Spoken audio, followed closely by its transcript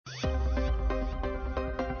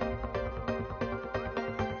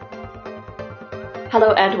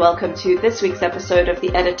Hello and welcome to this week's episode of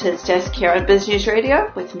the Editor's Desk here on Biz News Radio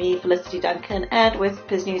with me, Felicity Duncan, and with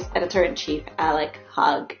Biz News Editor-in-Chief, Alec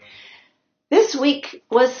Hogg. This week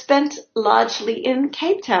was spent largely in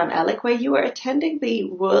Cape Town, Alec, where you were attending the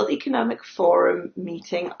World Economic Forum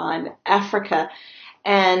meeting on Africa.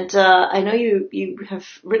 And I know you have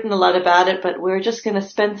written a lot about it, but we're just going to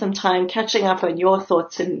spend some time catching up on your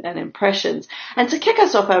thoughts and impressions. And to kick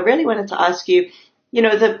us off, I really wanted to ask you,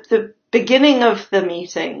 the beginning of the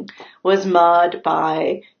meeting was marred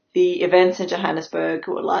by the events in Johannesburg,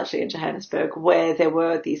 or largely in Johannesburg, where there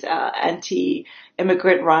were these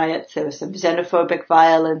anti-immigrant riots. There was some xenophobic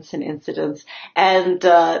violence and incidents. And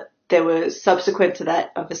there were, subsequent to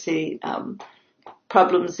that, obviously,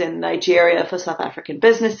 problems in Nigeria for South African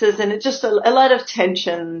businesses, and it's just a lot of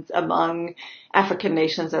tensions among African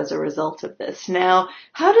nations as a result of this. Now,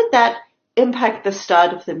 how did that impact the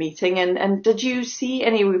start of the meeting, and did you see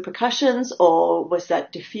any repercussions, or was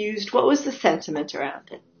that diffused? What was the sentiment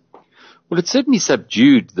around it? Well, it certainly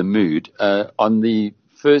subdued the mood. On the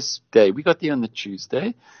first day, we got there on the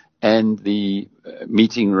Tuesday, and the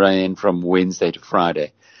meeting ran from Wednesday to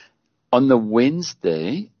Friday. On the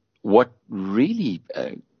Wednesday, what really,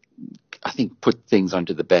 I think, put things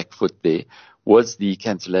onto the back foot there was the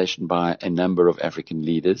cancellation by a number of African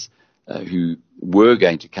leaders who were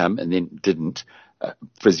going to come and then didn't,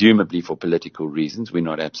 presumably for political reasons. We're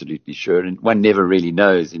not absolutely sure, and one never really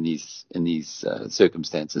knows in these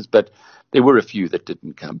circumstances. But there were a few that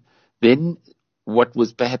didn't come. Then, what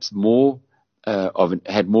was perhaps had more of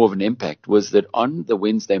an impact was that on the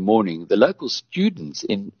Wednesday morning, the local students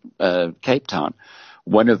in Cape Town,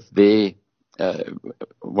 one of their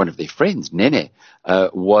friends, Nene,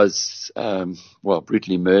 was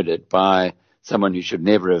brutally murdered by someone who should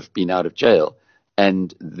never have been out of jail,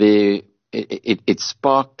 and it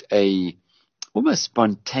sparked a almost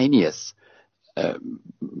spontaneous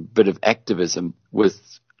bit of activism, with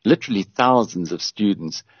literally thousands of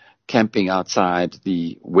students camping outside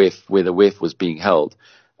the WEF, where the WEF was being held,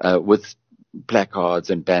 with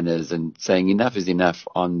placards and banners and saying enough is enough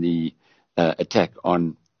on the attack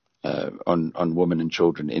on women and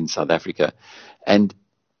children in South Africa. And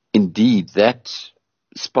indeed, that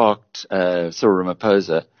sparked Cyril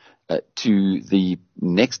Ramaphosa to the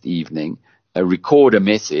next evening record a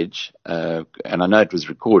message, and I know it was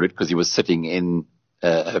recorded because he was sitting in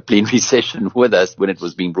a plenary session with us when it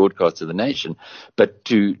was being broadcast to the nation, but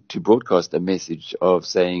to broadcast a message of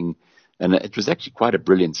saying, and it was actually quite a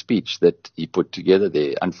brilliant speech that he put together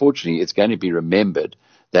there. Unfortunately, it's going to be remembered,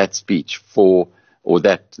 that speech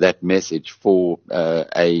that message, for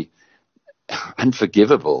a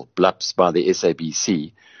unforgivable blups by the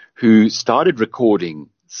SABC, who started recording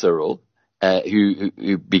Cyril,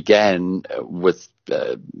 who began with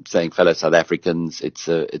saying, fellow South Africans, it's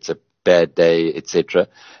a bad day, etc.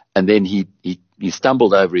 And then he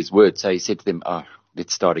stumbled over his words, so he said to them,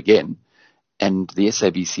 let's start again. And the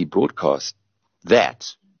SABC broadcast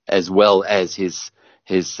that, as well as his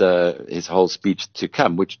whole speech to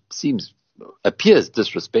come, which appears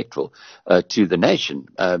disrespectful to the nation.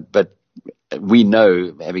 But we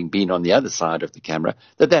know, having been on the other side of the camera,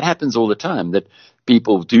 that happens all the time, that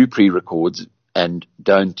people do pre-records and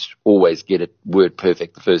don't always get it word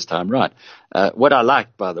perfect the first time right. What I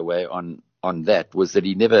liked, by the way, on that was that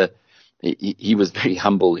he was very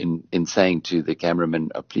humble in saying to the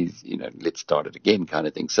cameraman, please, let's start it again, kind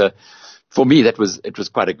of thing. So for me, it was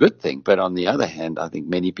quite a good thing. But on the other hand, I think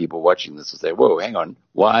many people watching this will say, whoa, hang on,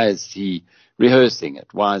 why is he rehearsing it?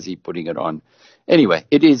 Why is he putting it on? Anyway,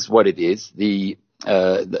 it is what it is. The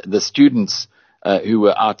students who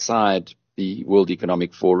were outside the World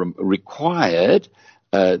Economic Forum required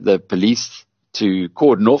the police to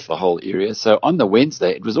cordon off the whole area. So on the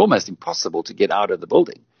Wednesday, it was almost impossible to get out of the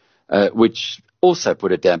building, which also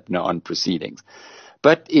put a dampener on proceedings.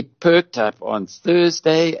 But it perked up on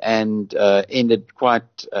Thursday and ended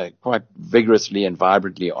quite vigorously and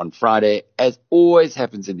vibrantly on Friday, as always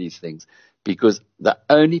happens in these things, because the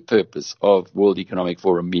only purpose of World Economic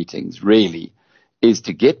Forum meetings really is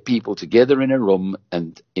to get people together in a room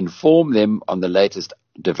and inform them on the latest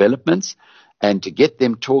developments, and to get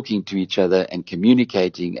them talking to each other and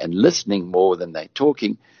communicating and listening more than they're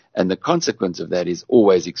talking. And the consequence of that is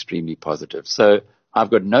always extremely positive. So I've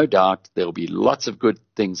got no doubt there'll be lots of good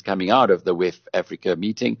things coming out of the WEF Africa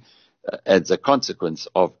meeting as a consequence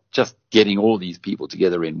of just getting all these people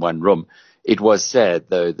together in one room. It was sad,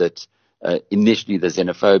 though, that initially the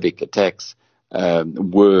xenophobic attacks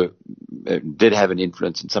did have an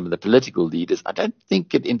influence on some of the political leaders. I don't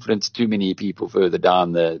think it influenced too many people further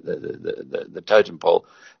down the totem pole.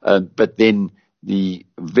 But then the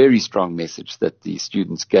very strong message that the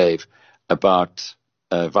students gave about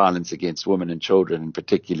violence against women and children, and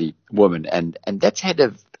particularly women. And that's had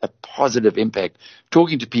a positive impact.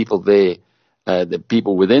 Talking to people there, the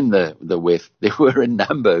people within the WEF, there were a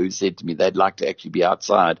number who said to me they'd like to actually be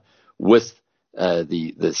outside with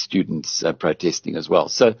the students protesting as well.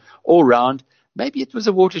 So all round, maybe it was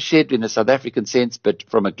a watershed in a South African sense, but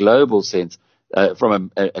from a global sense,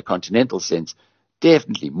 from a continental sense,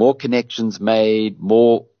 definitely more connections made,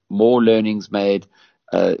 more learnings made.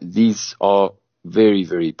 These are very,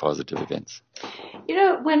 very positive events. You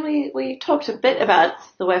know, when we talked a bit about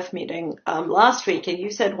the WEF meeting last week, and you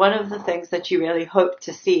said one of the things that you really hoped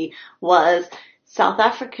to see was South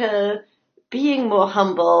Africa being more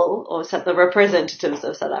humble, or the representatives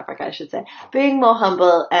of South Africa, I should say, being more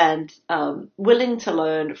humble and willing to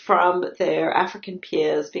learn from their African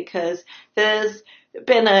peers, because there's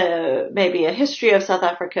been maybe a history of South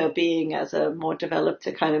Africa being as a more developed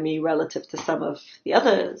economy relative to some of the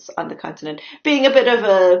others on the continent, being a bit of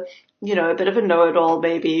a know-it-all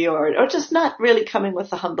maybe, or just not really coming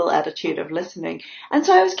with a humble attitude of listening. And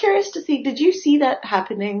so I was curious to see, did you see that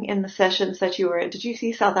happening in the sessions that you were in? Did you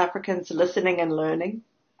see South Africans listening and learning?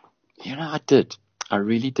 I did. I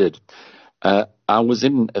really did. I was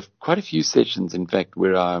in quite a few sessions, in fact,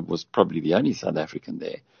 where I was probably the only South African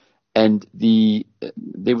there. And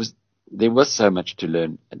there was so much to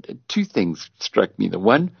learn. Two things struck me. The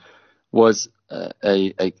one was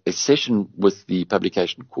a session with the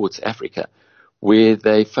publication Quartz Africa, where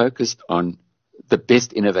they focused on the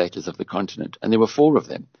best innovators of the continent. And there were 4 of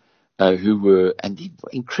them who were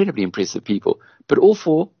incredibly impressive people. But all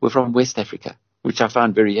 4 were from West Africa, which I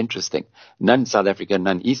found very interesting. None South Africa,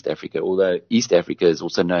 none East Africa, although East Africa is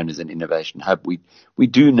also known as an innovation hub. We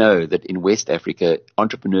do know that in West Africa,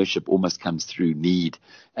 entrepreneurship almost comes through need,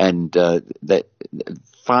 and that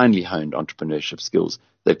finely honed entrepreneurship skills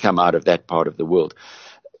that come out of that part of the world.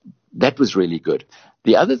 That was really good.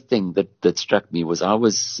 The other thing that struck me was I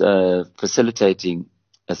was facilitating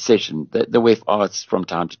a session that the WEF asks from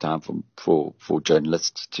time to time for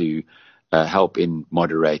journalists to help in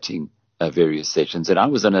moderating various sessions, and I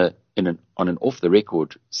was on an off the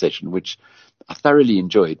record session, which I thoroughly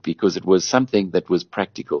enjoyed because it was something that was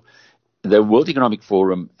practical. The World Economic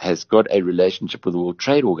Forum has got a relationship with the World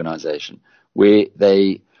Trade Organization where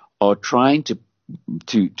they are trying to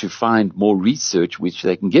find more research which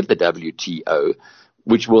they can give the WTO,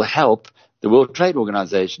 which will help the World Trade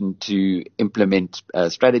Organization to implement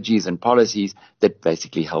strategies and policies that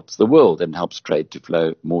basically helps the world and helps trade to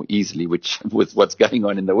flow more easily, which with what's going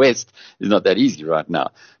on in the West is not that easy right now.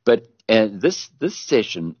 But this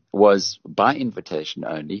session was by invitation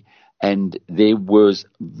only, and there was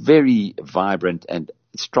very vibrant and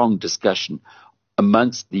strong discussion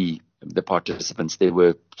amongst the participants. There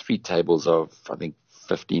were 3 tables of, I think,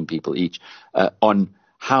 15 people each on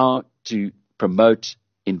how to promote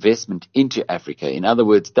investment into Africa. In other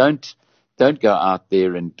words, don't go out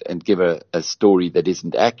there and give a story that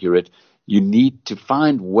isn't accurate. You need to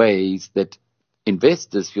find ways that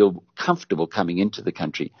investors feel comfortable coming into the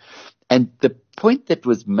country. And the point that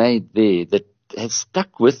was made there that has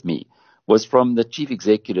stuck with me was from the chief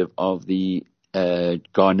executive of the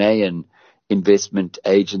Ghanaian investment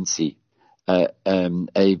agency, a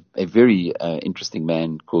very interesting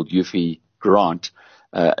man called Yuffie Grant.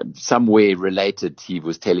 Somewhere related, he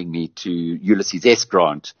was telling me, to Ulysses S.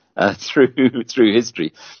 Grant through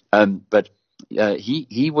history. But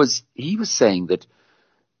he was saying that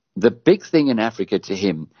the big thing in Africa to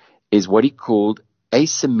him is what he called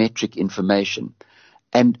asymmetric information.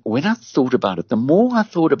 And when I thought about it, the more I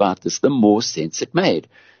thought about this, the more sense it made,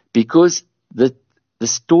 because the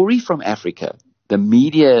story from Africa, the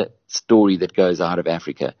media story that goes out of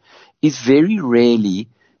Africa, is very rarely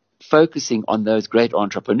focusing on those great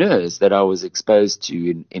entrepreneurs that I was exposed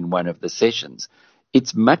to in one of the sessions.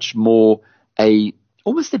 It's much more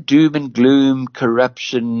almost a doom and gloom,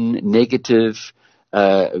 corruption, negative,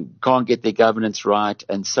 can't get their governance right,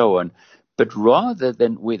 and so on. But rather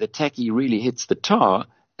than where the tacky really hits the tar,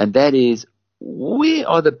 and that is, where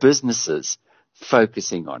are the businesses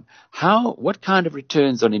focusing on? What kind of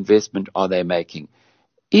returns on investment are they making?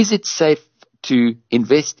 Is it safe to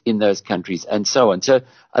invest in those countries, and so on? So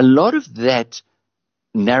a lot of that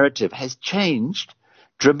narrative has changed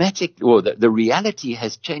dramatically, or the reality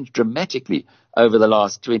has changed dramatically over the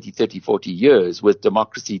last 20, 30, 40 years, with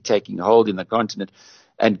democracy taking hold in the continent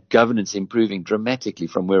and governance improving dramatically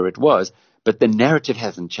from where it was. But the narrative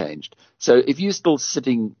hasn't changed. So if you're still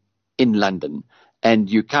sitting in London and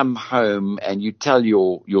you come home and you tell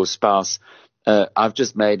your spouse, our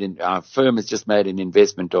firm has just made an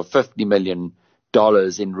investment of $50 million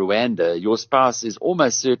in Rwanda, your spouse is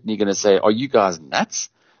almost certainly going to say, are you guys nuts?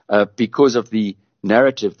 Because of the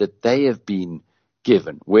narrative that they have been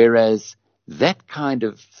given. Whereas that kind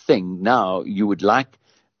of thing now, you would like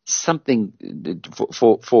something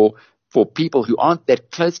for people who aren't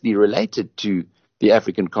that closely related to the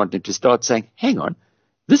African continent to start saying, hang on,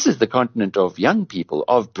 this is the continent of young people,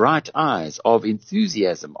 of bright eyes, of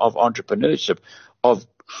enthusiasm, of entrepreneurship, of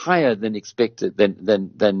higher than expected,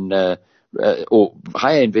 or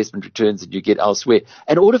higher investment returns than you get elsewhere.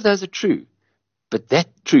 And all of those are true. But that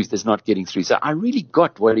truth is not getting through. So I really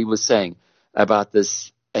got what he was saying about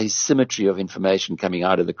this asymmetry of information coming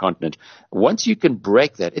out of the continent. Once you can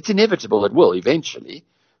break that, it's inevitable, it will eventually,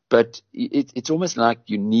 but it's almost like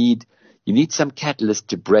you need some catalyst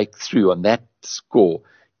to break through on that score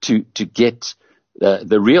to get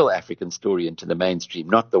the real African story into the mainstream,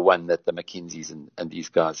 not the one that the McKinseys and these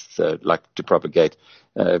guys like to propagate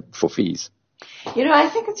for fees. I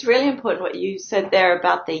think it's really important what you said there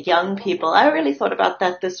about the young people. I really thought about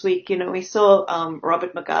that this week. We saw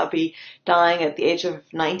Robert Mugabe dying at the age of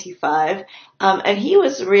 95, and he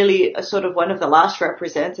was really a sort of one of the last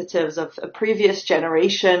representatives of a previous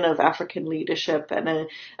generation of African leadership and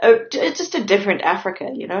just a different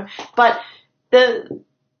Africa, But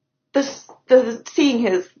seeing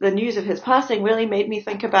the news of his passing really made me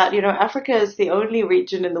think about, Africa is the only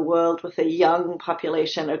region in the world with a young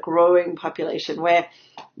population, a growing population, where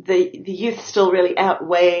the youth still really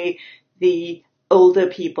outweigh the older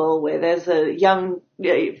people, where there's a young,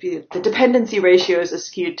 the dependency ratios are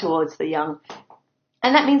skewed towards the young.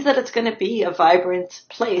 And that means that it's going to be a vibrant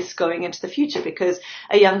place going into the future because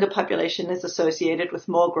a younger population is associated with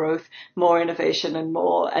more growth, more innovation, and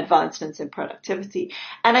more advancements in productivity.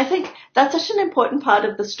 And I think that's such an important part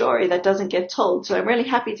of the story that doesn't get told. So I'm really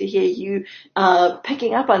happy to hear you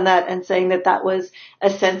picking up on that and saying that was a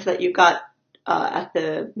sense that you got at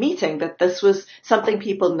the meeting, that this was something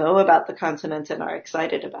people know about the continent and are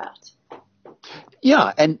excited about.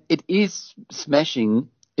 Yeah, and it is smashing.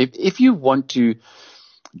 If you want to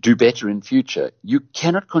do better in future, you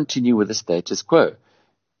cannot continue with the status quo.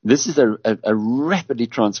 This is a rapidly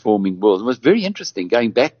transforming world. It was very interesting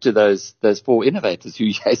going back to those four innovators who,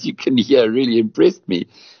 as you can hear, really impressed me.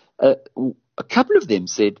 A couple of them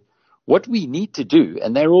said, what we need to do,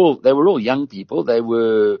 and they were all young people. They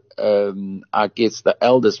were, I guess, the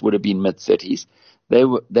eldest would have been mid-30s. They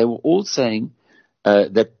were all saying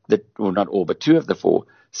that, well, not all, but two of the four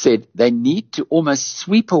said they need to almost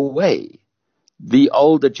sweep away the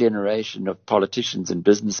older generation of politicians and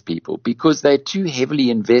business people because they're too heavily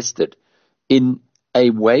invested in a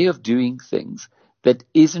way of doing things that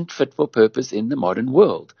isn't fit for purpose in the modern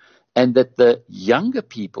world. And that the younger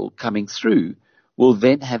people coming through will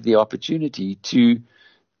then have the opportunity to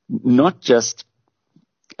not just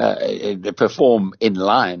perform in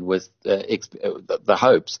line with the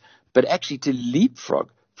hopes, but actually to leapfrog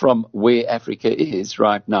from where Africa is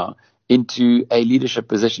right now into a leadership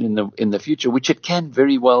position in the future, which it can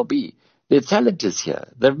very well be. The talent is here,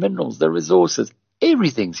 the minerals, the resources,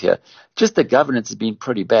 everything's here. Just the governance has been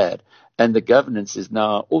pretty bad, and the governance is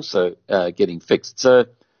now also getting fixed. So,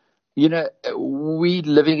 we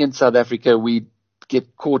living in South Africa, we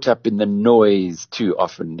get caught up in the noise too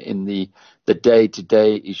often, in the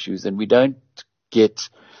day-to-day issues, and we don't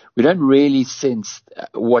really sense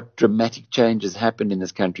what dramatic changes happened in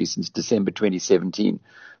this country since December 2017.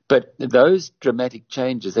 But those dramatic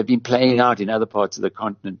changes have been playing out in other parts of the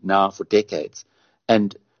continent now for decades.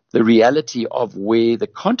 And the reality of where the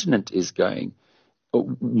continent is going,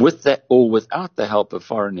 with that or without the help of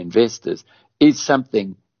foreign investors, is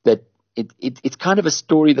something that it's kind of a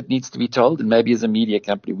story that needs to be told. And maybe as a media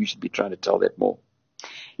company, we should be trying to tell that more.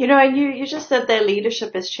 And you just said their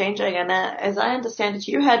leadership is changing, and as I understand it,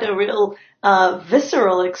 you had a real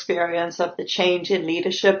visceral experience of the change in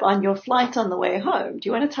leadership on your flight on the way home. Do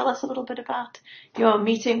you want to tell us a little bit about your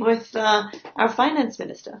meeting with our finance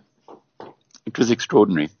minister? It was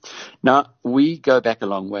extraordinary. Now, we go back a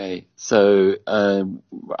long way. So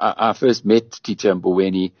I first met Tito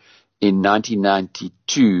Mboweni in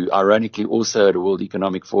 1992, ironically also at a World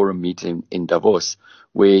Economic Forum meeting in Davos,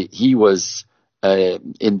 where he was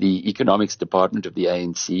in the economics department of the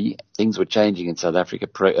ANC. Things were changing in South Africa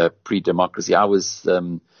pre-democracy. I was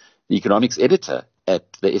the economics editor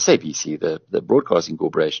at the SABC, the Broadcasting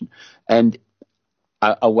Corporation. And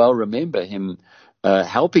I well remember him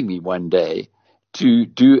helping me one day to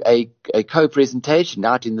do a co-presentation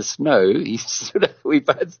out in the snow. We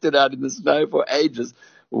both stood out in the snow for ages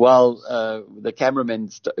while the cameraman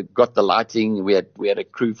got the lighting. We had a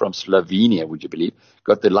crew from Slovenia, would you believe,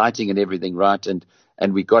 got the lighting and everything right, and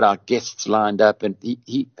we got our guests lined up, and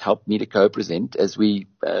he helped me to co-present as we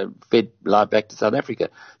fed live back to South Africa.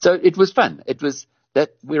 So it was fun. It was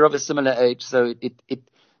that we're of a similar age, so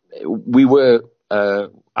we were,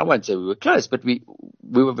 I won't say we were close, but we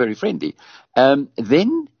were very friendly.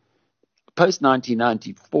 Then post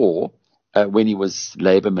 1994, when he was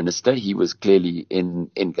Labour Minister, he was clearly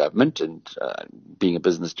in government, and being a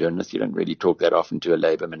business journalist, you don't really talk that often to a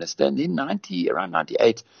Labour Minister. And then around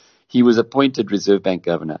 98, he was appointed Reserve Bank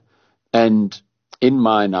Governor. And in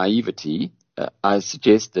my naivety, I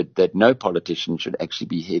suggested that no politician should actually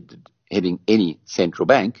be heading any central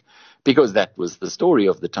bank, because that was the story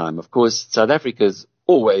of the time. Of course, South Africa's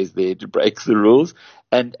always there to break the rules.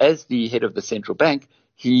 And as the head of the central bank,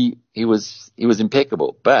 he was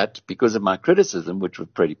impeccable. But because of my criticism, which was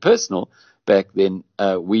pretty personal back then,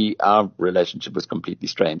 our relationship was completely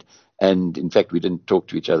strained. And in fact, we didn't talk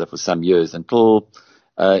to each other for some years until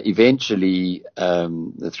eventually,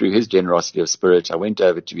 through his generosity of spirit, I went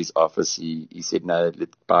over to his office. He said, "No, let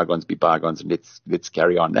bygones be bygones, and let's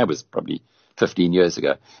carry on." That was probably 15 years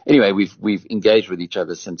ago. Anyway, we've engaged with each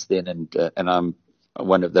other since then, and I'm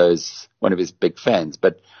one of his big fans.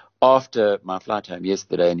 But after my flight home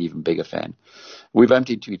yesterday, an even bigger fan. We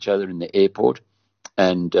bumped into each other in the airport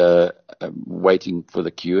and waiting for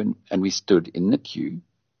the queue, and we stood in the queue,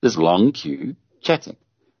 this long queue, chatting,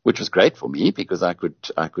 which was great for me because I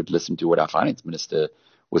could listen to what our finance minister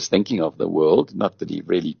was thinking of the world. Not that he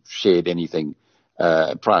really shared anything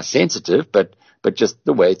price sensitive, but just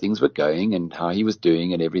the way things were going and how he was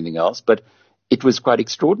doing and everything else. But it was quite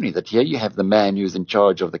extraordinary that here you have the man who's in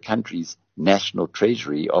charge of the country's national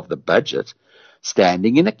treasury, of the budget,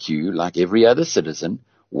 standing in a queue like every other citizen,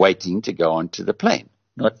 waiting to go onto the plane,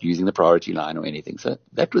 not using the priority line or anything. So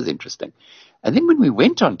that was interesting. And then when we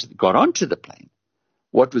got onto the plane,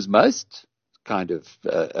 what was most kind of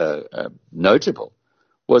notable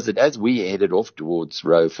was that as we headed off towards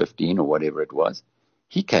row 15 or whatever it was,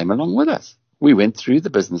 he came along with us. We went through the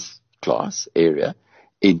business class area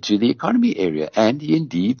into the economy area, and he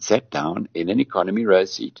indeed sat down in an economy row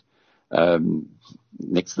seat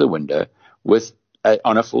next to the window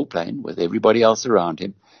on a full plane with everybody else around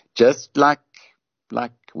him, just like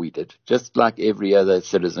we did, just like every other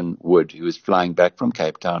citizen would who was flying back from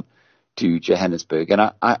Cape Town to Johannesburg.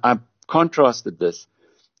 And I contrasted this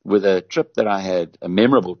with a trip that I had, a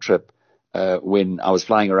memorable trip, when I was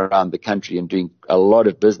flying around the country and doing a lot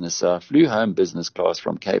of business. So I flew home business class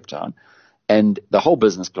from Cape Town, and the whole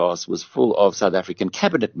business class was full of South African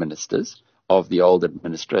cabinet ministers of the old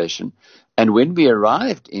administration. And when we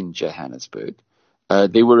arrived in Johannesburg,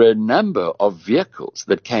 there were a number of vehicles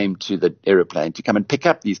that came to the aeroplane to come and pick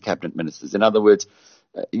up these cabinet ministers. In other words,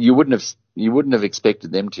 you wouldn't have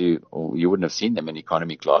expected them to, or you wouldn't have seen them in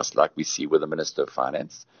economy class like we see with the Minister of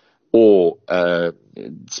Finance, or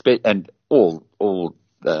all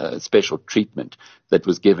special treatment that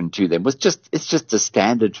was given to them was just a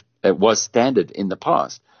standard. It was standard in the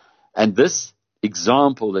past. And this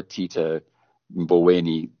example that Tito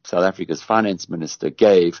Mboweni, South Africa's finance minister,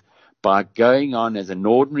 gave by going on as an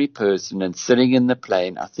ordinary person and sitting in the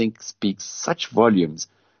plane, I think speaks such volumes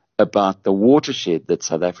about the watershed that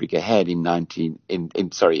South Africa had in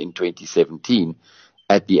 2017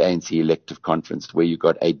 at the ANC elective conference, where you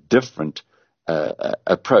got a different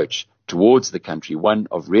approach towards the country, one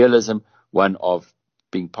of realism, one of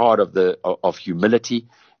being part of humility.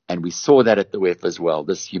 And we saw that at the WEF as well.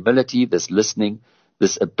 This humility, this listening,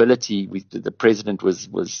 this ability. The president was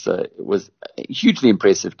hugely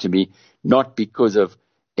impressive to me, not because of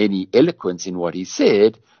any eloquence in what he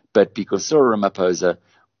said, but because Cyril Ramaphosa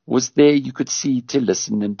was there, you could see, to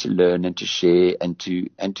listen and to learn and to share and to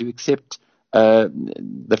accept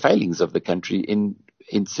the failings of the country in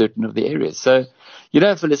certain of the areas. So,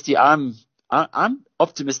 Felicity, I'm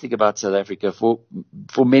optimistic about South Africa for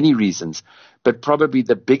many reasons, but probably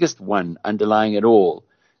the biggest one underlying it all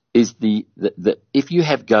is the if you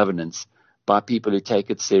have governance by people who take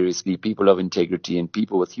it seriously, people of integrity and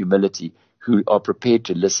people with humility who are prepared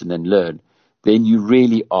to listen and learn, then you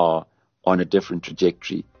really are on a different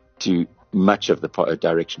trajectory to much of the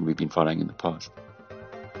direction we've been following in the past.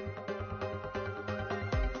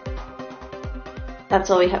 That's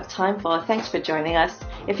all we have time for. Thanks for joining us.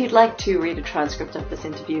 If you'd like to read a transcript of this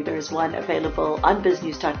interview, there is one available on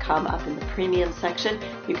biznews.com up in the premium section.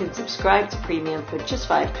 You can subscribe to premium for just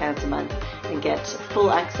 £5 a month and get full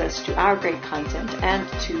access to our great content and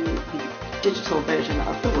to the digital version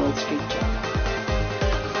of the World Street Journal.